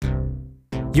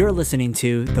You're listening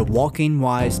to the Walking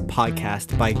Wise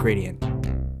podcast by Gradient.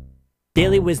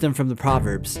 Daily wisdom from the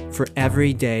Proverbs for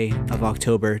every day of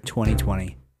October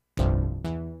 2020.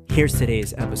 Here's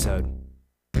today's episode.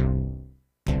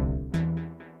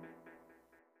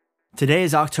 Today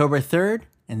is October 3rd,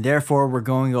 and therefore we're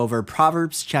going over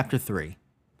Proverbs chapter 3.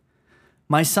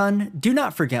 My son, do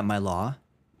not forget my law,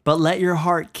 but let your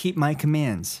heart keep my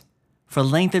commands. For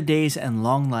length of days and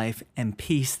long life and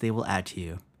peace they will add to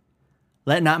you.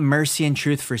 Let not mercy and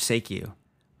truth forsake you.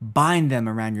 Bind them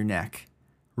around your neck.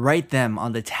 Write them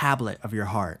on the tablet of your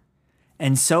heart.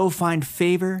 And so find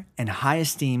favor and high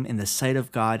esteem in the sight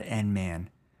of God and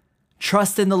man.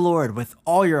 Trust in the Lord with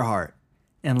all your heart,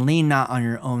 and lean not on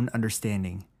your own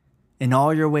understanding. In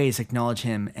all your ways acknowledge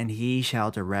him, and he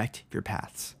shall direct your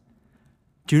paths.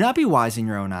 Do not be wise in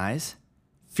your own eyes.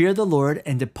 Fear the Lord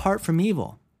and depart from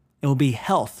evil. It will be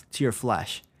health to your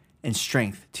flesh and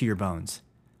strength to your bones.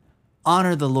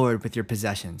 Honor the Lord with your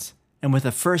possessions and with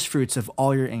the first fruits of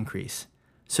all your increase.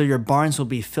 So your barns will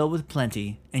be filled with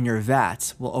plenty and your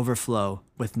vats will overflow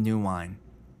with new wine.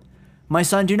 My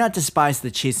son, do not despise the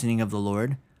chastening of the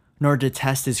Lord, nor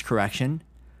detest his correction.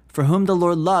 For whom the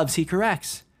Lord loves, he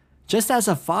corrects, just as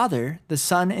a father the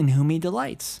son in whom he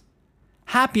delights.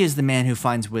 Happy is the man who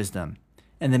finds wisdom,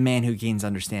 and the man who gains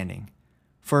understanding.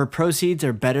 For her proceeds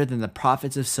are better than the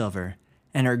profits of silver,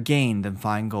 and her gain than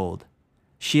fine gold.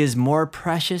 She is more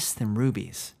precious than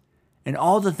rubies, and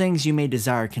all the things you may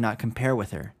desire cannot compare with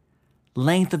her.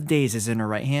 Length of days is in her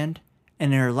right hand,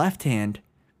 and in her left hand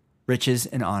riches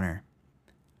and honor.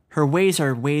 Her ways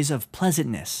are ways of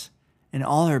pleasantness, and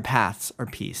all her paths are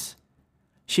peace.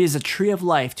 She is a tree of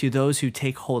life to those who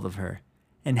take hold of her,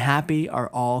 and happy are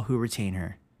all who retain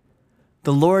her.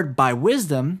 The Lord by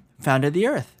wisdom founded the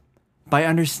earth. By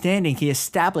understanding he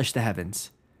established the heavens.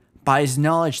 By his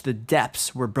knowledge the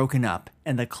depths were broken up,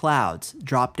 and the clouds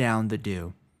dropped down the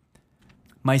dew.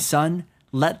 My son,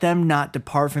 let them not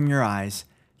depart from your eyes.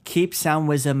 Keep sound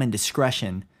wisdom and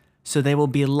discretion, so they will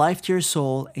be life to your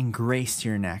soul and grace to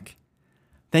your neck.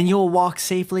 Then you will walk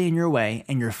safely in your way,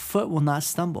 and your foot will not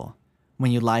stumble.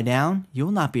 When you lie down, you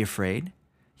will not be afraid.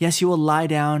 Yes, you will lie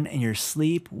down, and your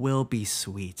sleep will be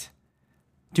sweet.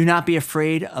 Do not be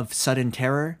afraid of sudden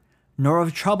terror, nor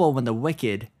of trouble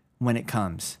when it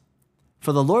comes.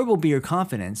 For the Lord will be your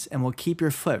confidence and will keep your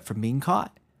foot from being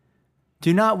caught.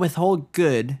 Do not withhold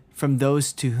good from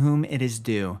those to whom it is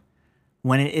due,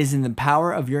 when it is in the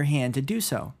power of your hand to do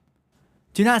so.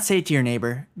 Do not say to your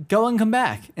neighbor, go and come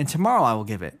back, and tomorrow I will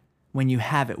give it, when you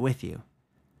have it with you.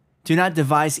 Do not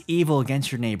devise evil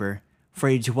against your neighbor, for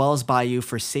he dwells by you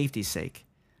for safety's sake.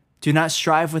 Do not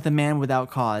strive with a man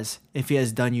without cause, if he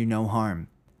has done you no harm.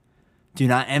 Do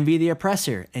not envy the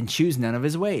oppressor, and choose none of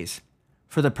his ways.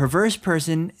 For the perverse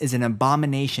person is an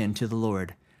abomination to the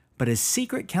Lord, but his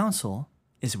secret counsel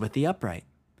is with the upright.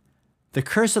 The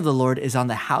curse of the Lord is on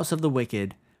the house of the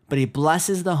wicked, but he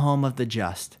blesses the home of the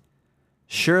just.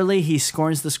 Surely he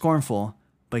scorns the scornful,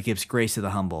 but gives grace to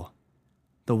the humble.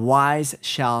 The wise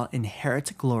shall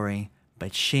inherit glory,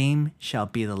 but shame shall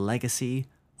be the legacy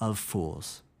of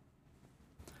fools.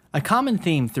 A common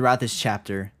theme throughout this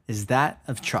chapter is that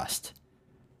of trust.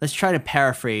 Let's try to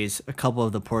paraphrase a couple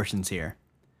of the portions here.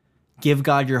 Give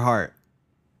God your heart.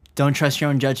 Don't trust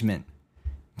your own judgment.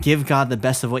 Give God the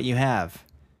best of what you have.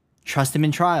 Trust him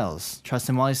in trials. Trust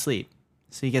him while you sleep.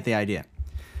 So you get the idea.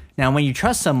 Now, when you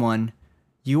trust someone,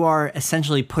 you are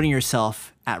essentially putting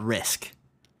yourself at risk.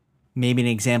 Maybe an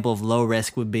example of low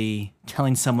risk would be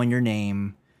telling someone your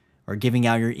name or giving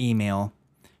out your email.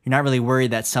 You're not really worried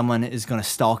that someone is going to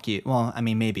stalk you. Well, I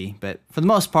mean, maybe, but for the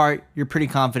most part, you're pretty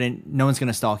confident no one's going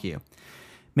to stalk you.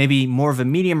 Maybe more of a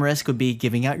medium risk would be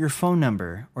giving out your phone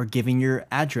number or giving your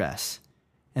address.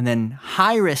 And then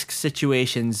high risk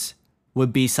situations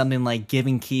would be something like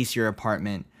giving keys to your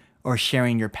apartment or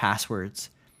sharing your passwords.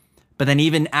 But then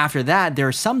even after that, there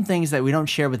are some things that we don't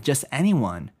share with just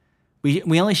anyone. We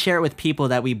only share it with people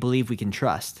that we believe we can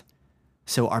trust.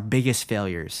 So our biggest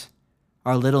failures,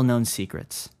 our little known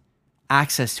secrets,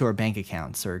 access to our bank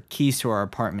accounts or keys to our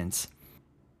apartments.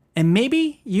 And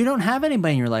maybe you don't have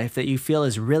anybody in your life that you feel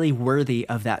is really worthy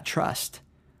of that trust.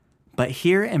 But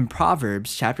here in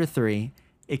Proverbs chapter 3,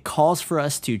 it calls for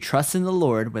us to trust in the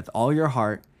Lord with all your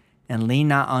heart and lean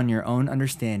not on your own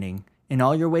understanding. In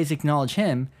all your ways acknowledge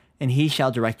him, and he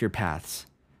shall direct your paths.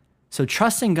 So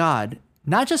trust in God,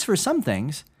 not just for some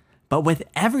things, but with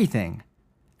everything.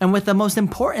 And with the most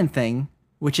important thing,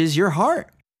 which is your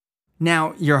heart.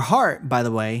 Now, your heart, by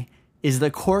the way, is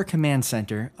the core command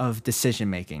center of decision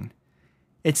making.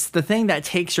 It's the thing that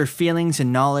takes your feelings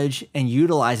and knowledge and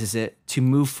utilizes it to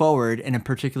move forward in a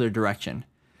particular direction.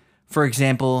 For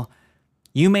example,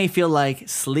 You may feel like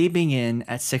sleeping in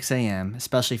at 6 a.m.,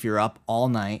 especially if you're up all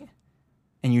night,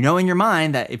 and you know in your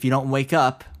mind that if you don't wake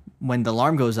up when the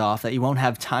alarm goes off, that you won't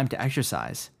have time to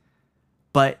exercise.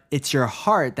 But it's your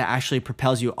heart that actually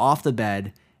propels you off the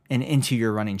bed and into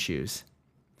your running shoes.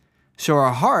 So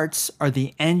our hearts are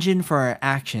the engine for our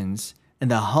actions and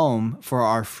the home for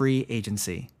our free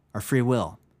agency, our free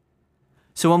will.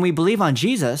 So when we believe on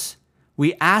Jesus,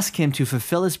 we ask him to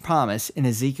fulfill his promise in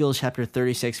Ezekiel chapter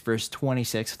 36, verse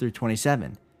 26 through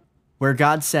 27, where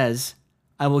God says,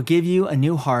 I will give you a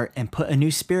new heart and put a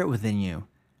new spirit within you.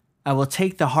 I will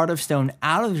take the heart of stone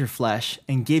out of your flesh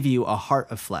and give you a heart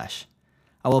of flesh.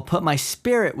 I will put my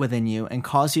spirit within you and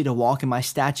cause you to walk in my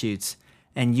statutes,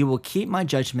 and you will keep my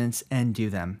judgments and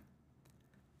do them.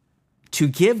 To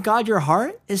give God your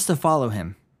heart is to follow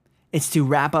him. It's to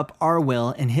wrap up our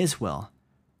will in his will,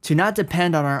 to not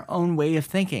depend on our own way of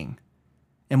thinking.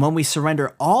 And when we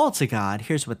surrender all to God,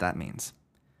 here's what that means.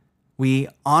 We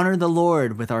honor the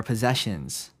Lord with our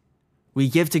possessions. We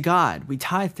give to God. We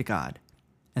tithe to God.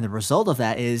 And the result of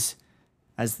that is,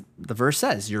 as the verse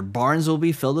says, your barns will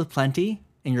be filled with plenty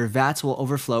and your vats will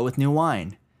overflow with new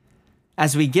wine.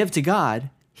 As we give to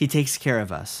God, he takes care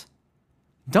of us.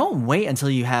 Don't wait until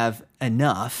you have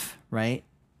enough, right,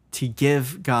 to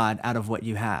give God out of what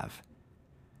you have.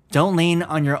 Don't lean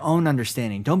on your own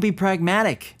understanding. Don't be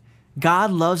pragmatic.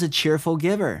 God loves a cheerful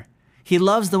giver. He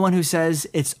loves the one who says,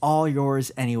 it's all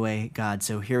yours anyway, God,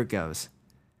 so here it goes.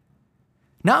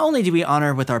 Not only do we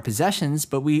honor with our possessions,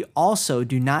 but we also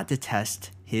do not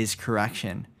detest his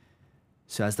correction.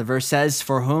 So as the verse says,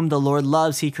 for whom the Lord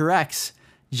loves, he corrects,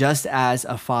 just as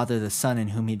a father the son in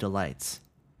whom he delights.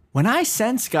 When I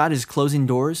sense God is closing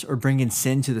doors or bringing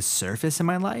sin to the surface in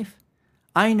my life,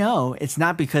 I know it's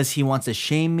not because he wants to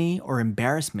shame me or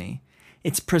embarrass me.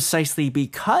 It's precisely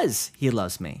because he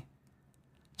loves me.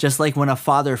 Just like when a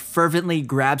father fervently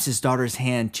grabs his daughter's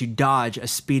hand to dodge a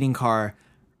speeding car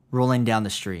rolling down the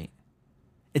street.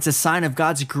 It's a sign of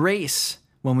God's grace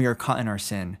when we are caught in our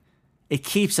sin. It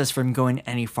keeps us from going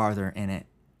any farther in it.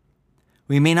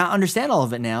 We may not understand all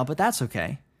of it now, but that's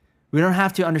okay. We don't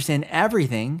have to understand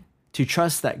everything to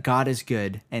trust that God is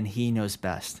good and he knows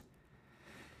best.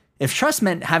 If trust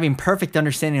meant having perfect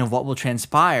understanding of what will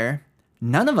transpire,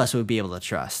 none of us would be able to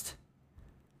trust.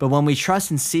 But when we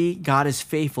trust and see God is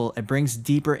faithful, it brings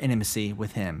deeper intimacy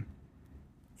with him.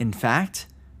 In fact,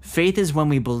 faith is when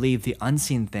we believe the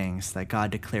unseen things that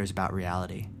God declares about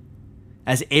reality.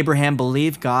 As Abraham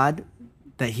believed God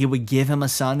that he would give him a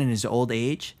son in his old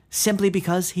age, simply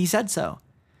because he said so.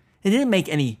 It didn't make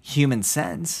any human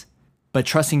sense, but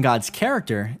trusting God's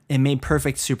character, it made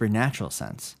perfect supernatural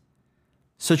sense.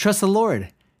 So trust the Lord.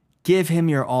 Give him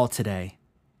your all today,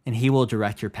 and he will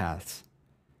direct your paths.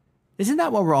 Isn't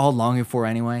that what we're all longing for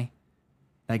anyway?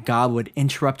 That God would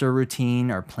interrupt our routine,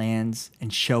 our plans,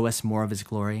 and show us more of his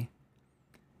glory?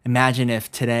 Imagine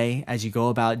if today, as you go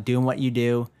about doing what you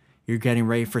do, you're getting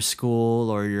ready for school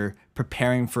or you're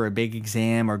preparing for a big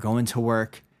exam or going to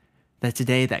work, that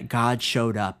today that God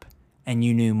showed up and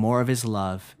you knew more of his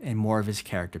love and more of his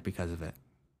character because of it.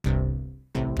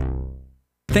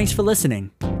 Thanks for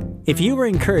listening. If you were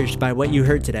encouraged by what you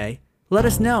heard today, let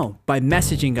us know by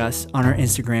messaging us on our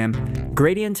Instagram,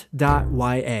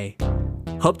 gradient.ya.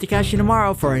 Hope to catch you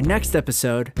tomorrow for our next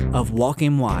episode of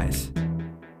Walking Wise.